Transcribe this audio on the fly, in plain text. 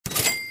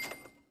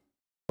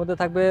মধ্যে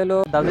থাকবে হলো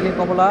দার্জিলিং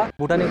কমলা,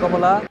 ভুটানি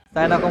কমলা,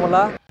 চায়না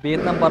কমলা,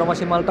 ভিয়েতনাম 12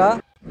 মাসি মালটা,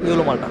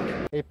 ইয়েলো মালটা।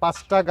 এই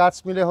 5টা গাছ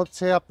মিলে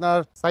হচ্ছে আপনার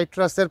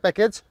সাইট্রাসের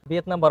প্যাকেজ।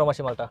 ভিয়েতনাম 12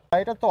 মাসি মালটা।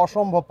 এটা তো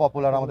অসম্ভব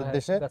পপুলার আমাদের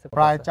দেশে,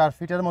 প্রায় 4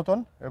 ফিটের মতন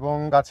এবং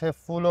গাছে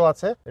ফুলও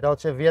আছে। এটা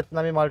হচ্ছে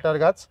ভিয়েতনামি মালটার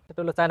গাছ। এটা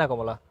হলো চায়না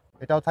কমলা,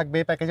 এটাও থাকবে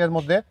এই প্যাকেজের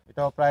মধ্যে।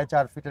 এটাও প্রায়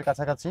 4 ফিটের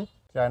কাছাকাছি।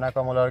 চায়না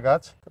কমলার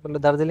গাছ। তারপর হলো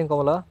দার্জিলিং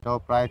কমলা, এটাও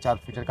প্রায় 4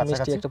 ফিটের মিষ্টি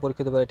কাছাকাছি। একটা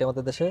পরীক্ষিত ভ্যারাইটি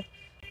আমাদের দেশে।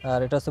 আর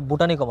এটা হচ্ছে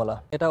ভুটানি কমলা,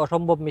 এটা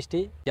অসম্ভব মিষ্টি,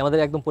 আমাদের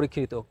একদম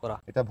পরীক্ষিত করা।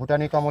 এটা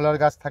ভুটানি কমলার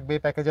গাছ থাকবে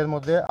এই প্যাকেজের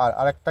মধ্যে। আর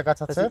আরেকটা গাছ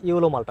আছে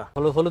ইয়েলো মালটা,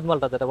 হলুদ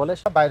মালটা যেটা বলে,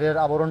 বাইরের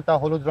আবরণটা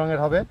হলুদ রঙের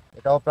হবে।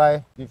 এটাও প্রায়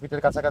 2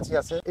 ফিটের কাছাকাছি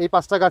আছে। এই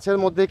 5টা গাছের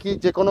মধ্যে কি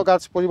যে কোনো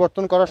গাছ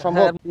পরিবর্তন করা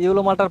সম্ভব?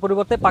 ইয়েলো মালটার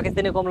পরিবর্তে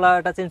পাকিস্তানি কমলা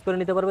এটা চেঞ্জ করে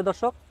নিতে পারবে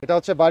দর্শক। এটা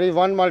হচ্ছে বাড়ি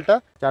 1 মালটা,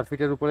 4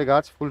 ফিটের উপরে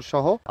গাছ ফুল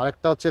সহ।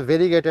 আরেকটা হচ্ছে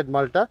ভেরিগেটেড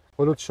মালটা,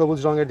 হলুদ সবুজ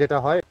রঙের যেটা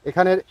হয়।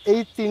 এখানের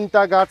এই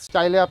 3টা গাছ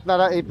চাইলে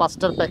আপনারা এই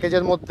 5টার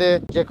প্যাকেজের মধ্যে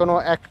যে কোনো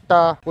একটা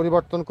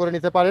পরিবর্তন করে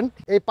নিতে পারেন।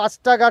 এই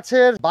 5টা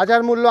গাছের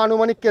বাজার মূল্য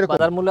আনুমানিক কিরকম?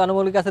 বাজার মূল্য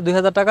আনুমানিক আছে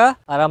 2000 টাকা,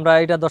 আর আমরা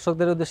এটা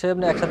দর্শকদের উদ্দেশ্যে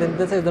একসাথে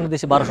নিতেছি, এই জন্য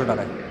দিচ্ছি 1200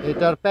 টাকায়।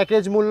 এটার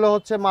প্যাকেজ মূল্য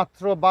হচ্ছে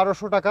মাত্র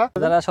 1200 টাকা।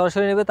 যারা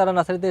সরাসরি নেবে তারা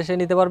নার্সারিতে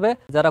এসে নিতে পারবে,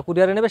 যারা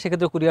কুরিয়ারে নেবে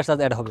সেক্ষেত্রে কুরিয়ার চার্জ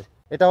অ্যাড হবে।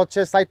 এটা হচ্ছে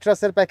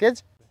সাইট্রাসের প্যাকেজ।